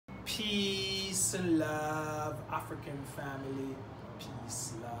Peace and love, African family.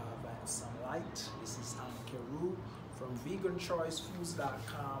 Peace, love, and some light. This is Ankeru from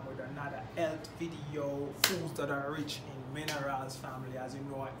veganchoicefoods.com with another health video. Foods that are rich in minerals, family. As you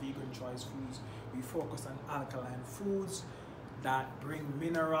know, at Vegan Choice Foods, we focus on alkaline foods that bring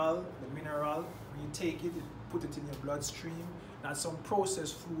mineral. The mineral, when you take it, you put it in your bloodstream. Not some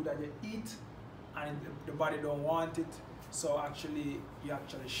processed food that you eat and the body don't want it. So actually, you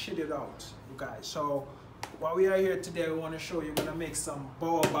actually shit it out, you guys. So while we are here today, we want to show you, gonna make some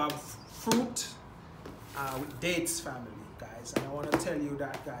baobab fruit with dates, family, guys. And I want to tell you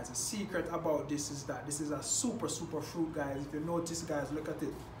that, guys, the secret about this is that this is a super fruit, guys. If you notice, guys, look at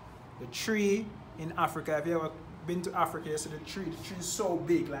it. The tree in Africa, have you ever been to Africa? You see the tree is so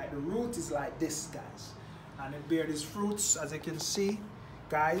big, like the root is like this, guys. And it bears these fruits, as you can see,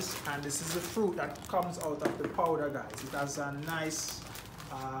 guys, and this is the fruit that comes out of the powder, guys. It has a nice,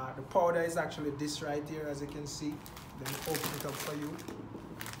 the powder is actually this right here, as you can see. Let me open it up for you.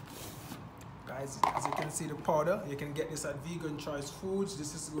 Guys, as you can see, the powder, you can get this at Vegan Choice Foods.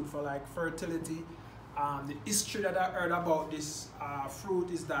 This is good for like fertility. The history that I heard about this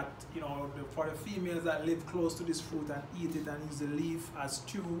fruit is that, you know, for the females that live close to this fruit and eat it and use the leaf as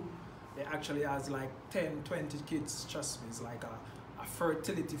stew, they actually has like 10, 20 kids. Trust me, it's like a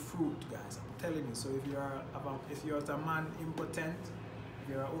fertility fruit, guys. I'm telling you. So if you're a man impotent, if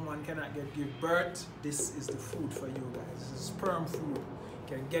you're a woman cannot give birth, this is the food for you, guys. This is sperm food.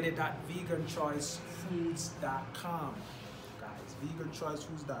 You can get it at veganchoicefoods.com, guys.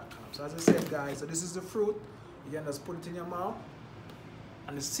 Veganchoicefoods.com. So as I said, guys, so this is the fruit. You can just put it in your mouth,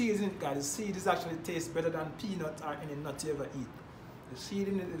 and the seed in it, guys. The seed is actually tastes better than peanut or any nut you ever eat. The seed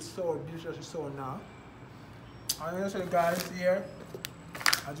in it is so delicious, it's so now. I'm gonna show you guys here.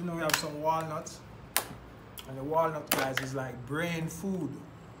 As you know, we have some walnuts, and the walnut, guys, is like brain food.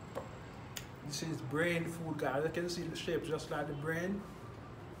 This is brain food, guys. You can see the shape just like the brain.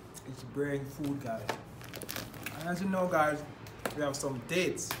 It's brain food, guys. And as you know, guys, we have some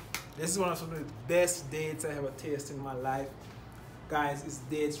dates. This is one of the best dates I ever tasted in my life, guys. It's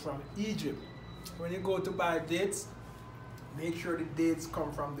dates from Egypt. When you go to buy dates, make sure the dates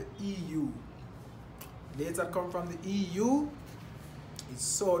come from the EU. Dates that come from the EU, it's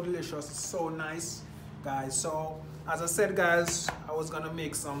so delicious, it's so nice, guys. So as I said, guys, I was gonna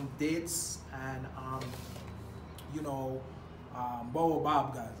make some dates and you know,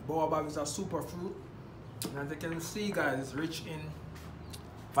 baobab, guys. Baobab is a super fruit, and as you can see, guys, it's rich in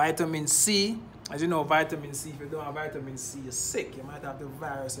vitamin C. As you know, vitamin C, if you don't have vitamin C, you're sick. You might have the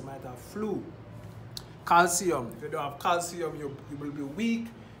virus, you might have flu. Calcium, if you don't have calcium, you will be weak,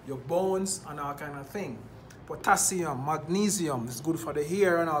 your bones and all kind of thing. Potassium, magnesium is good for the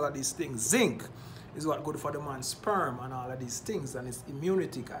hair and all of these things. Zinc is what good for the man's sperm and all of these things, and it's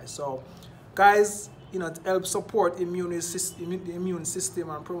immunity, guys. So guys, you know, to help support the immune system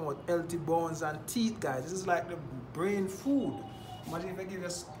and promote healthy bones and teeth, guys. This is like the brain food. Imagine if I give your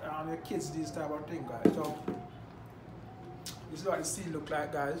kids this type of thing, guys. So this is what the seed look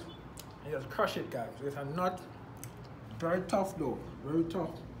like, guys. And just crush it, guys. It's a nut, very tough though, very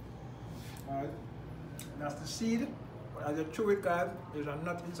tough. Alright, that's the seed. But as you chew it, guys, there's a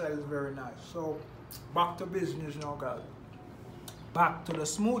nut inside. It's very nice. So back to business now, guys. Back to the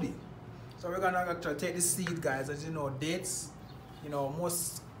smoothie. So we're gonna actually take the seed, guys. As you know, dates. You know,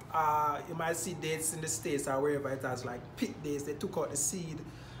 most you might see dates in the States or wherever it has like pit dates. They took out the seed.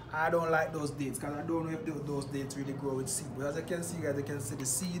 I don't like those dates because I don't know if those dates really grow with seed. But as you can see, guys, you can see the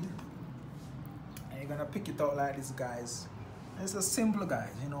seed. You're gonna pick it out like this, guys. And it's a simple,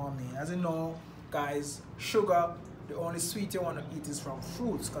 guys, you know what I mean. As you know, guys, sugar, the only sweet you want to eat is from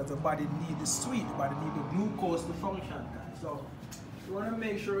fruits, because the body needs the sweet, the body needs the glucose to function, guys. So you want to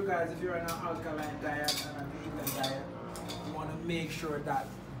make sure, guys, if you're on an alkaline diet and a vegan diet, you want to make sure that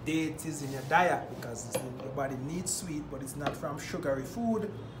date is in your diet, because the body needs sweet, but it's not from sugary food.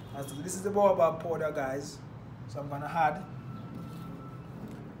 And so this is the baobab powder, guys. So I'm gonna add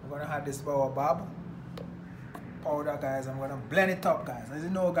this baobab powder, guys. I'm gonna blend it up, guys. As you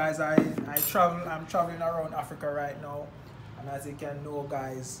know, guys, I'm traveling around Africa right now, and as you can know,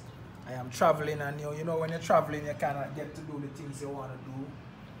 guys, I am traveling, and you know when you're traveling, you cannot get to do the things you want to do.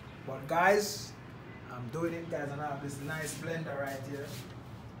 But guys, I'm doing it, guys, and I have this nice blender right here,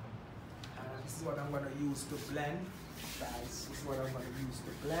 and this is what I'm gonna use to blend, guys. This is what I'm gonna use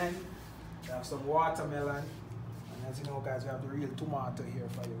to blend. I have some watermelon. As you know, guys, we have the real tomato here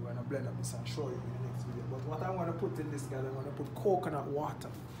for you. We're going to blend up this and show you in the next video. But what I'm going to put in this, guys, I'm going to put coconut water.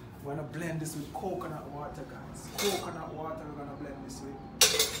 We're going to blend this with coconut water, guys. Coconut water we're going to blend this with.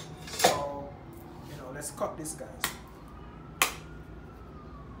 So, you know, let's cut this, guys.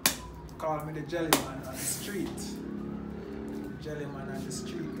 call me the jelly man on the street. Jelly man on the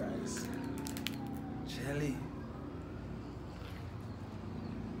street, guys. Jelly.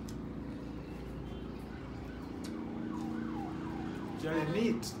 Jelly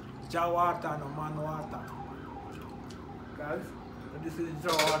neat. Jar water, no man water. Guys, this is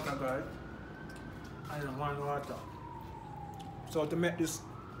jar water, guys. And no man water. So to make this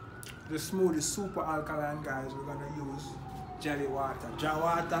smoothie super alkaline, guys, we're gonna use jelly water. Jar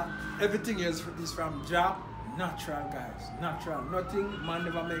water. Everything is from jar. Natural, guys. Natural. Nothing, man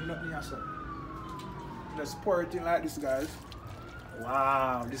never make nothing yourself. Just pour it in like this, guys.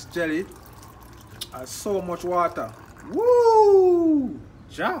 Wow, this jelly has so much water. Woo!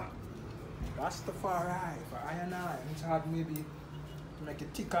 Jar. That's the far eye for I and I. It's hard maybe to make it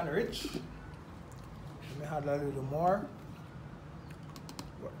thick and rich. Let me add a little more.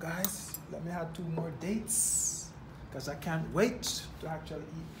 But guys, let me add 2 more dates. Because I can't wait to actually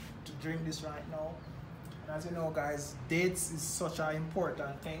eat, to drink this right now. And as you know, guys, dates is such an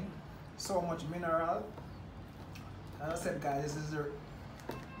important thing. So much mineral. As I said, guys, this is the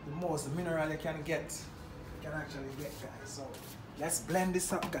most mineral you can get. You can actually get, guys. So let's blend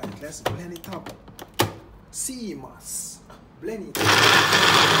this up, guys. Let's blend it up. Seamless. Blend it.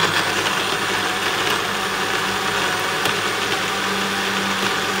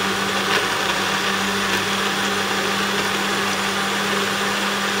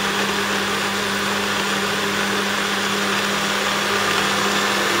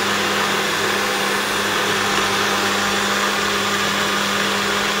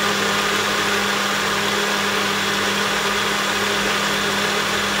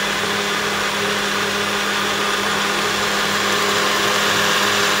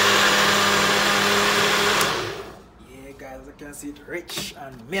 See it rich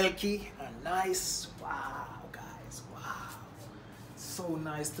and milky and nice. Wow, guys, wow. So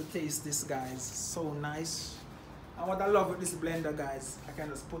nice to taste this, guys. So nice. And what I love with this blender, guys, I can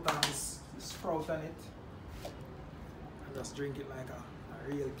just put on this sprout on it and just drink it like a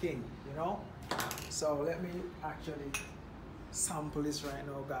real king, you know? So let me actually sample this right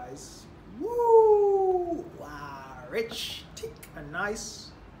now, guys. Woo! Wow, rich, thick and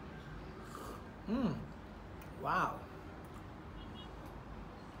nice. Wow.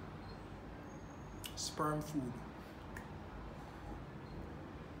 Sperm food.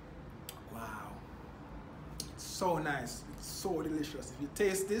 Wow. It's so nice. It's so delicious. If you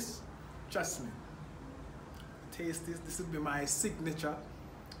taste this, trust me. Taste this. This will be my signature.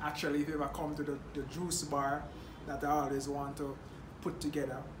 Actually, if you ever come to the juice bar that I always want to put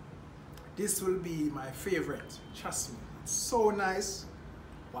together, this will be my favorite. Trust me. It's so nice.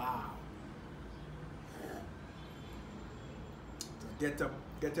 Wow. So get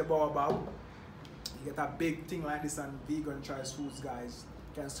your baobab. You get a big thing like this on vegan choice foods, guys.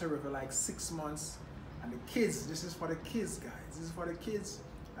 You can serve it for like 6 months. And the kids, this is for the kids, guys. This is for the kids.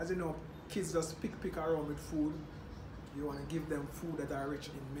 As you know, kids just pick around with food. You want to give them food that are rich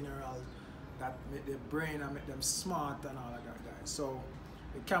in minerals, that make their brain and make them smart and all of that, guys. So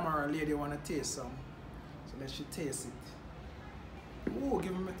the camera lady want to taste some. So let she taste it. Oh,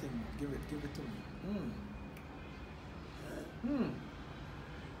 give him a thing. Give it to me.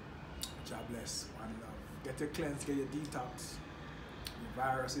 God bless, one love. Get your cleanse, get your detox. The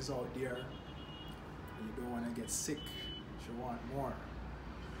virus is out there. You don't want to get sick. You want more.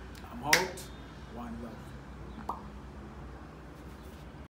 I'm out. One love.